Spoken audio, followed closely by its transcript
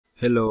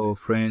Hello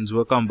friends,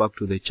 welcome back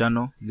to the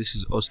channel. This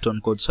is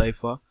Oston code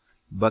Cypher,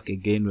 back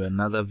again with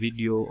another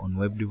video on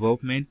web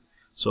development.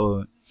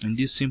 So in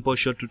this simple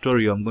short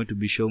tutorial, I'm going to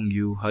be showing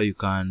you how you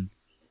can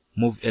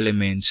move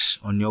elements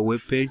on your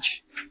web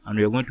page, and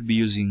we are going to be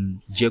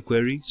using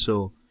jQuery.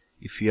 So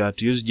if you are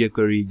to use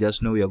jQuery,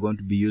 just know we are going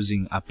to be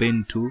using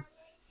appendTo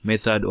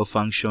method or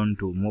function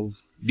to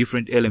move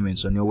different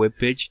elements on your web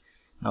page.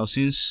 Now,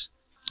 since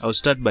I'll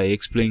start by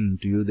explaining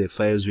to you the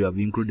files we have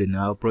included in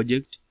our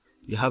project.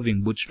 We're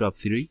having Bootstrap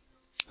 3.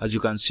 As you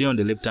can see on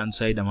the left hand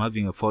side, I'm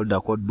having a folder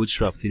called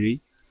Bootstrap 3,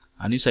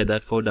 and inside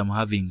that folder I'm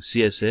having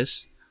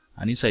CSS,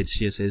 and inside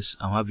CSS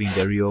I'm having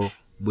the real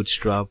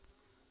Bootstrap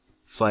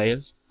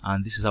file,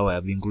 and this is how I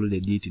have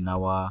included it in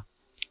our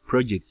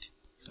project.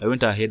 I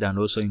went ahead and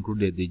also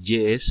included the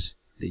JS,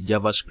 the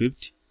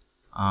JavaScript,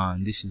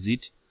 and this is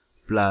it,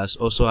 plus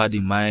also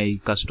adding my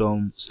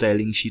custom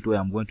styling sheet where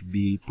I'm going to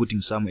be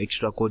putting some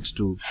extra codes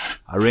to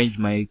arrange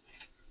my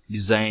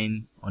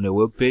design on a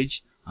web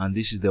page. And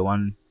this is the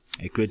one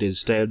I created,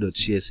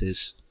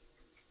 style.css.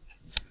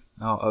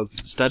 Now I'll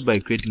start by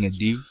creating a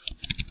div,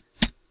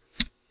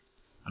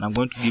 and I'm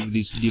going to give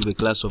this div a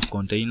class of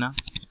container.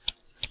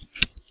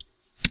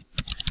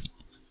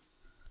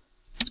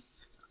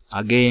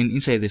 Again,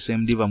 inside the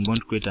same div I'm going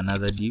to create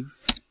another div,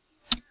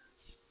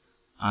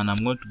 and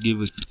I'm going to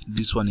give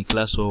this one a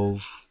class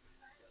of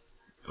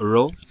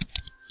row.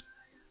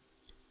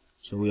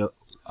 So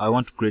I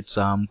want to create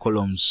some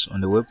columns on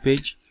the web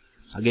page.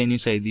 Again,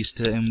 inside this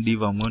same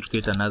div I'm going to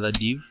create another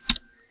div,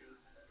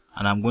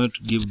 and I'm going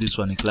to give this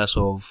one a class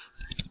of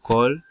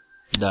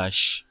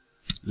col-large,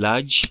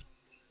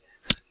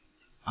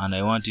 and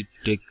I want it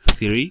to take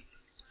 3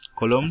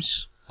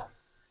 columns.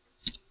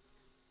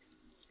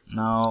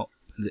 Now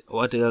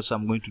what else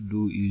I'm going to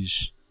do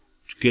is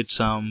to create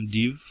some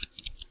div.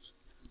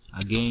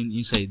 Again,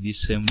 inside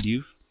this same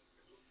div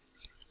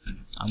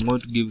I'm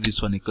going to give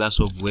this one a class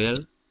of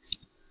well.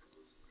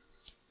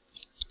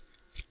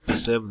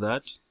 Save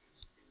that.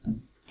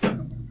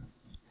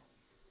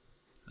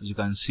 As you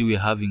can see, we're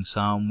having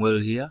some well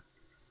here.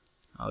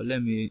 Now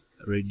let me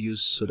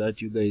reduce so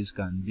that you guys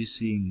can be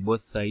seeing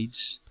both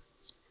sides.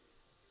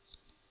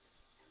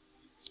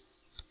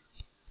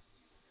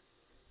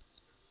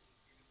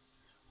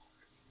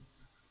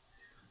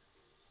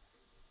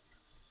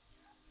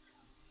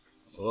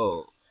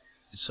 Oh,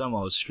 it's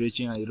somehow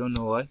stretching, I don't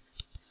know why.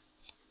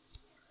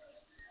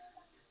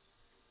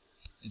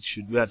 It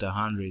should be at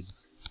 100.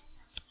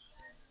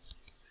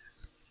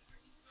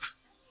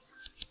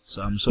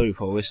 So I'm sorry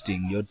for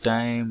wasting your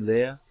time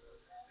there.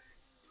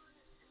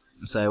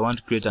 So I want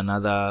to create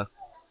another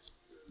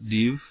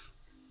div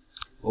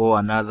or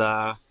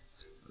another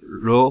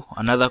row,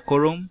 another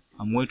column.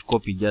 I'm going to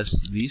copy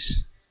just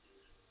this,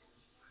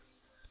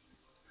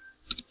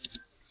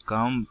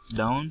 come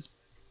down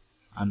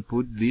and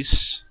put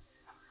this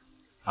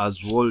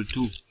as wall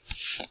 2.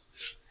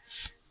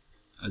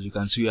 As you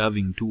can see, we're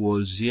having 2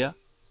 walls here.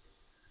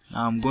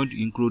 Now I'm going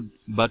to include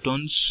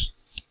buttons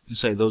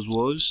inside those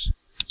walls.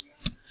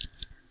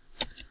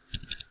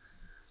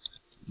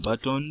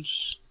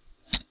 Buttons,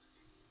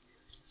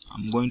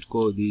 I'm going to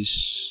call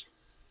this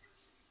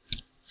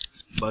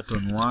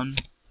button 1.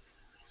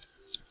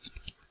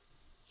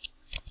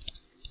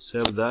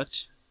 Save that.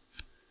 As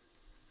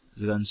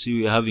you can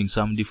see, we're having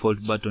some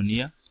default button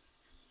here.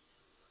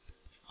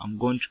 I'm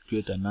going to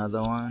create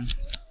another one,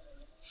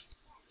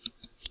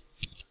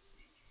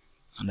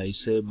 and I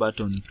say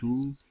button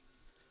 2.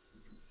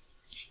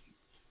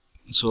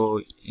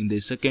 So in the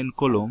second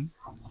column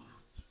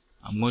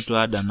I'm going to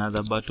add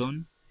another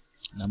button,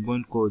 and I'm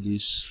going to call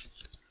this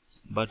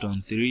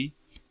button 3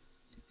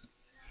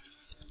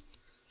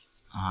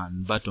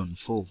 and button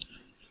 4.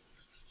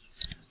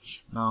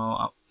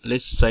 Now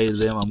let's size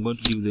them. I'm going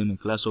to give them a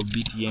class of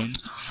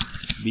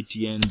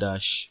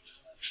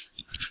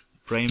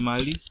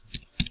btn-primary,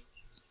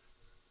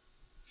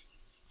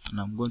 and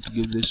I'm going to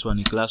give this one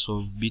a class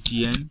of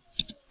btn-danger.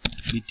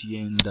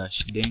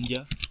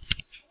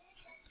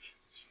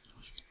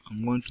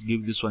 I'm going to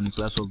give this one a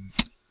class of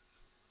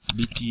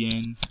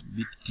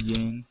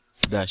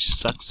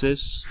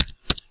btn-success.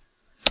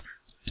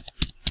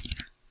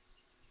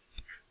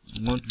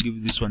 I'm going to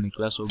give this one a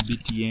class of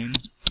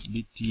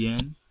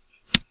btn-info.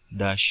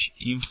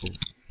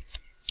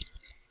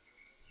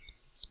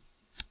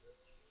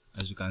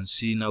 As you can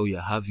see, now we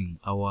are having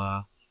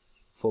our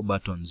 4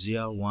 buttons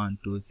here, 1,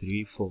 2,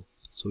 3, 4.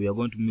 So we are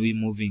going to be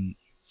moving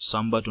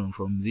some button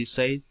from this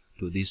side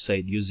to this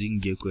side using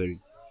jQuery.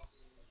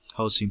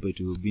 How simple it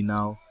will be.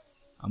 Now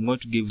I'm going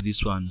to give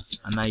this one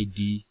an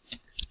ID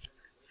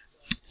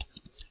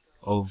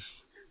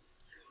of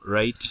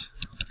right.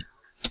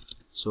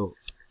 So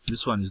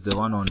this one is the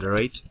one on the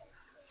right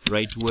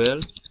well.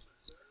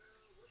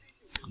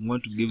 I'm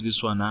going to give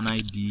this one an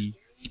ID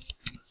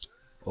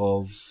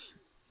of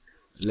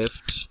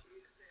left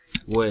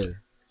well.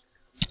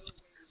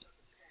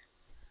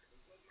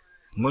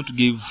 I'm going to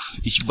give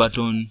each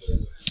button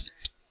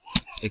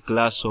a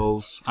class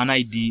of an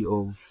ID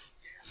of,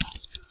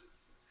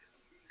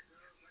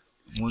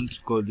 I'm going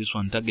to call this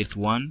one target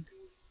 1.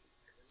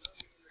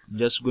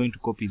 just going to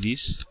copy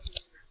this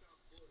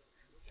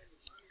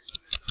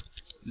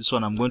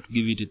one. I'm going to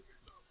give it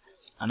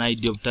an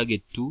ID of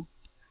target 2,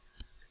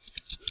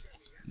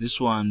 this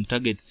one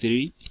target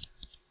 3,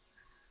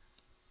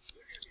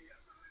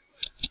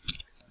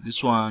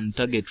 this one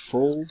target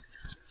 4.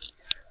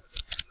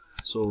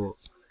 So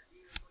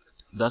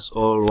that's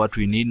all what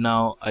we need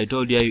now. I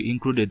told you I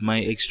included my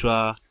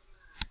extra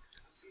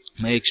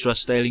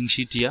styling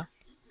sheet here.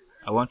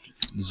 I want to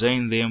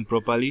design them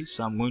properly,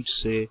 so I'm going to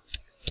say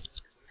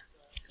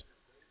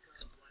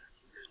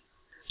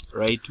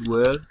right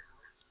wheel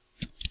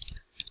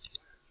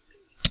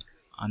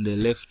and the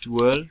left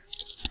wheel.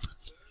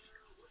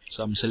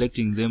 So I'm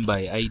selecting them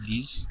by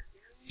IDs.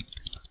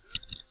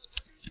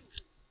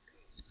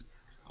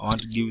 I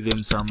want to give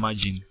them some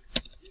margin.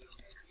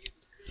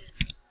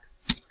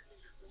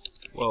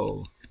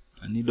 Wow,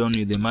 I need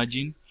only the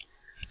margin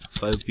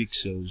 5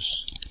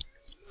 pixels.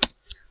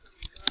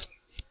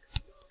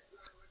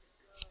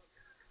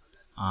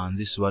 And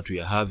this is what we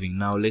are having.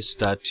 Now let's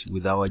start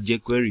with our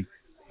jQuery.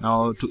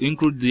 Now to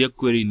include the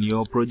jQuery in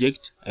your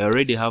project, I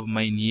already have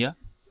mine here.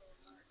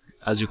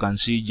 As you can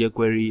see,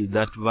 jQuery,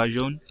 that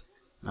version.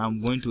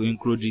 I'm going to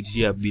include it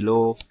here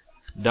below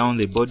down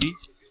the body.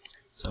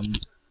 So I'm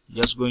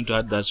just going to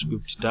add that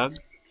script tag,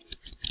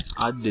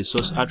 add the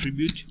source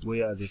attribute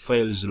where the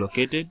file is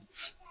located.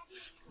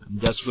 I'm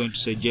just going to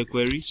say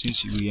jQuery,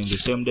 since we're in the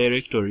same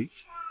directory,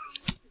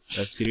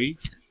 at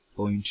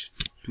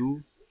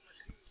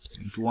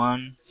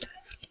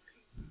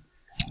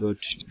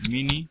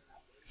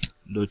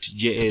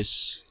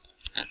 3.2.1.mini.js.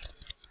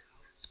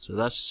 So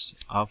that's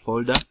our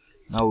folder.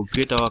 Now we'll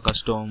create our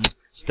custom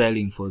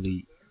styling for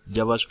the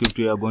JavaScript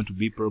we are going to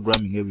be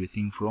programming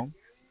everything from.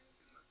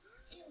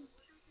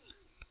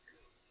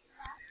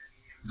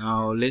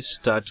 Now let's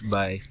start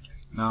by,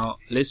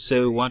 let's say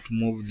we want to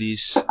move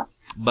this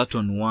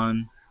button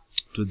 1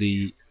 to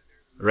the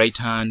right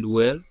hand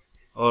wheel,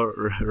 or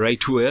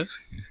right wheel.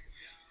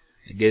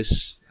 I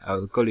guess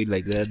I'll call it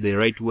like that, the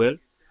right wheel.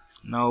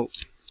 Now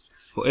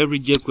for every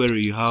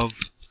jQuery you have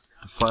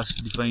to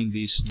first define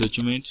this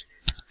document.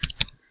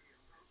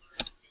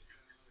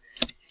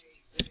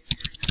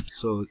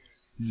 So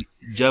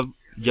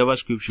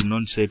JavaScript should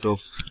not set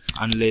off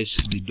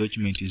unless the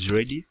document is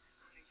ready.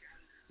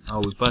 Now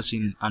we pass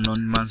in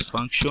anonymous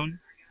function.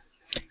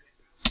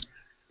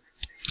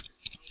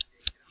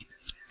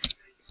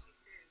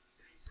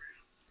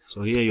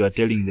 So here you are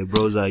telling the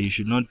browser you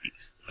should not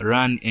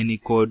run any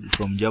code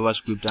from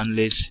JavaScript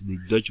unless the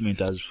document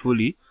has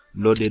fully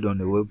loaded on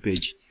the web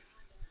page.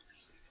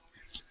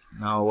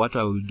 Now what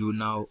I will do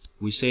now,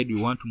 we said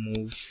we want to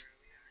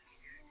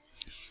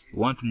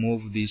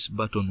move this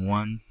button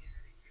 1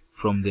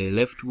 from the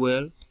left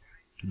wheel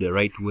to the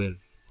right wheel.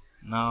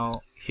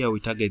 Now here we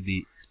target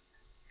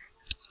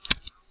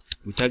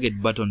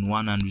button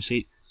 1, and we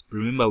say,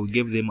 remember we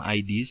gave them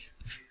IDs,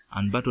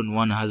 and button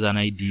 1 has an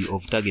ID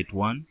of target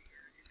 1.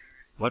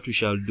 What we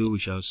shall do, we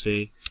shall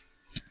say,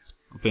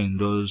 open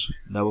those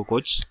double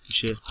quotes, we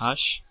say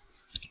hash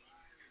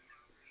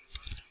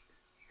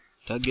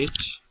target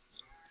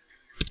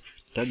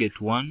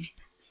 1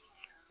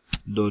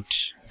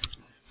 dot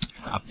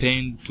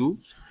appendTo.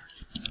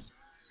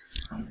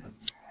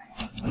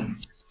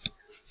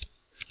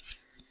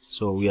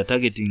 So we are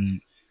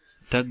targeting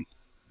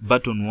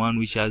button 1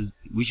 which is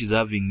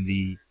having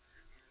the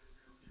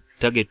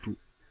target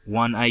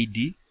 1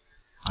 ID,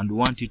 and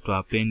want it to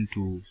append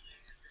to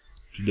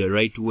the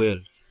right wheel,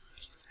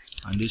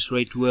 and this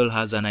right wheel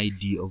has an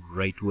ID of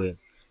right wheel.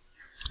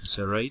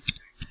 So right,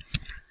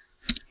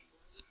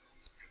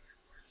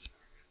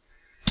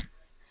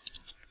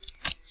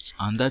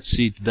 and that's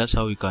it. That's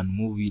how we can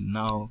move it.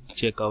 Now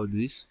check out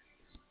this.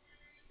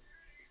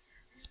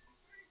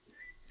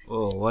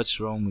 Oh, what's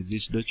wrong with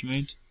this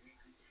document?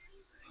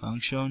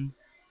 Function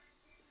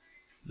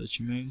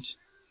document.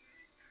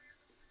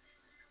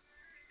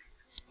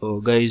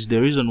 Oh guys,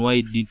 the reason why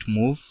it didn't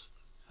move,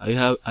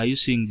 are you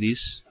seeing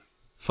this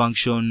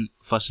function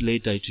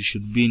facilitator? It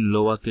should be in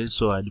lowercase,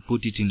 so I'd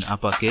put it in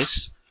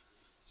uppercase.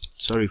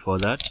 Sorry for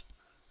that.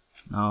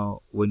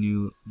 Now when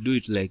you do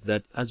it like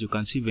that, as you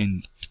can see,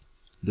 when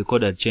the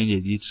code had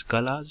changed its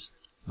colors,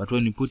 but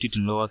when you put it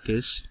in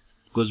lowercase,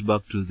 it goes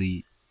back to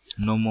the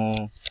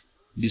normal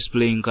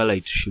displaying color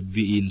it should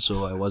be in.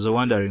 So I was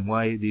wondering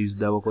why these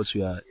double quotes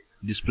were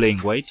displaying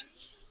white.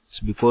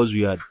 It's because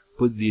we had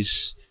put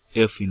this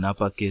F in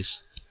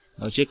uppercase.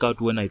 Now check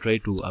out when I try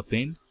to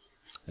append.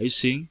 Are you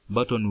seeing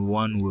button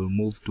 1 will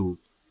move to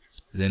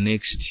the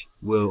next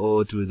wheel,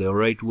 or to the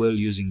right wheel,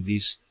 using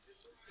this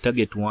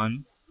target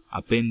 1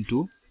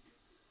 appendTo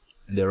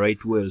the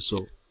right wheel.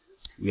 So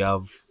we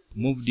have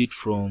moved it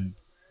from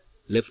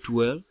left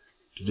wheel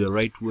to the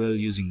right wheel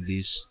using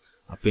this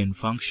append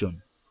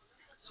function.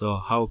 So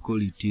how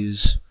cool it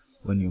is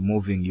when you're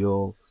moving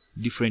your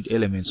different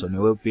elements on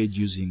your web page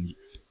using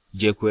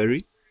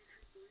jQuery.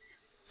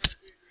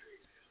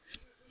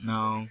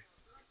 Now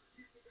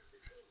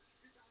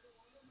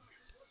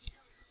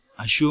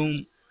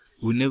assume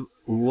we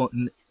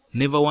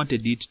never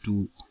wanted it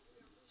to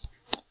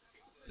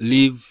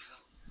leave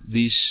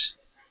this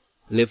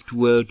left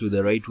wheel to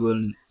the right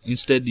wheel.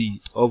 Instead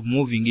of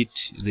moving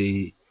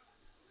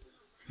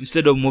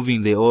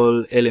the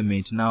whole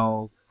element,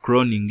 now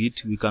cloning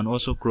it, we can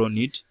also clone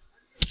it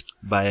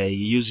by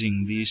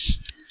using this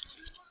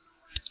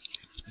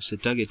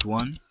target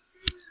one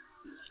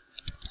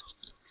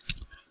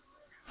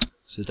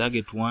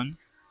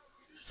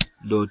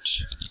dot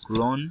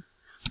clone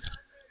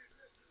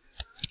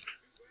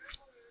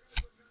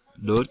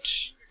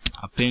dot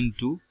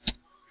appendTo.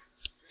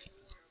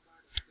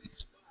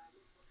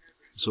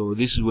 So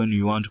this is when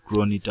you want to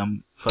clone it.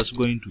 I'm first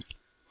going to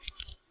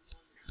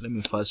let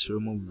me first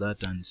remove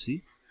that and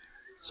see.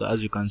 So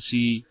as you can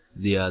see,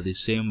 they are the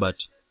same,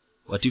 but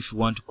what if you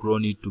want to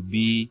clone it to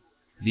be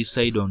this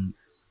side on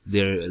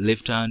the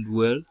left hand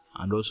wheel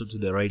and also to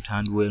the right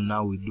hand wheel?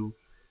 Now we do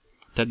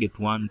target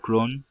one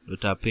clone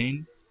dot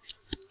append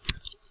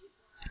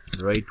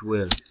right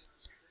wheel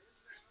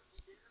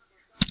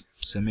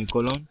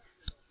semicolon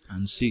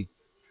and see.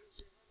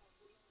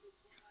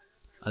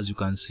 As you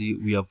can see,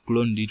 we have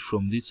cloned it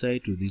from this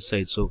side to this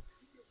side, so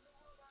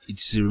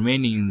it's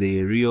remaining in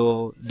the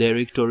real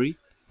directory,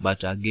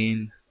 but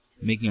again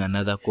making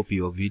another copy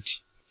of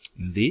it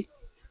in the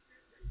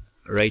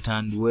right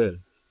hand wheel.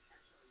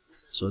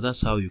 So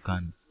that's how you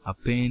can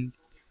append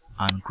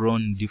and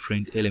clone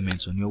different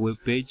elements on your web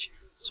page,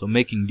 so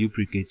making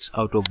duplicates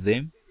out of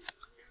them.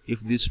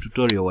 If this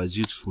tutorial was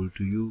useful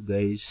to you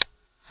guys,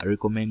 I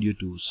recommend you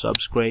to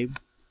subscribe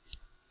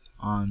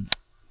and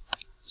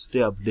stay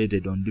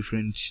updated on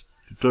different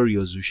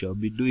tutorials we shall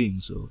be doing.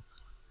 So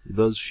with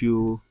those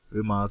few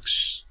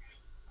remarks,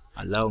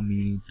 allow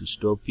me to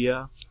stop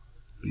here.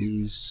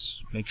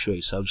 Please make sure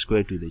you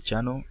subscribe to the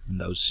channel,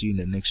 and I'll see you in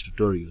the next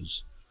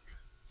tutorials.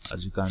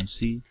 As you can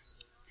see,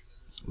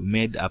 we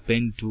made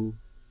appendTo,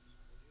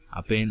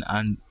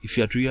 and if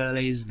you have to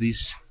realize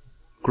this,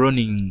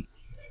 cloning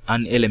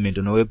an element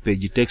on a web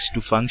page, it takes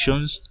two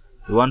functions,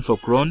 the one for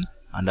clone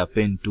and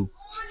appendTo.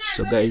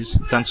 So guys,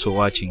 thanks for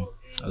watching.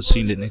 I'll see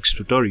you in the next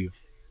tutorial.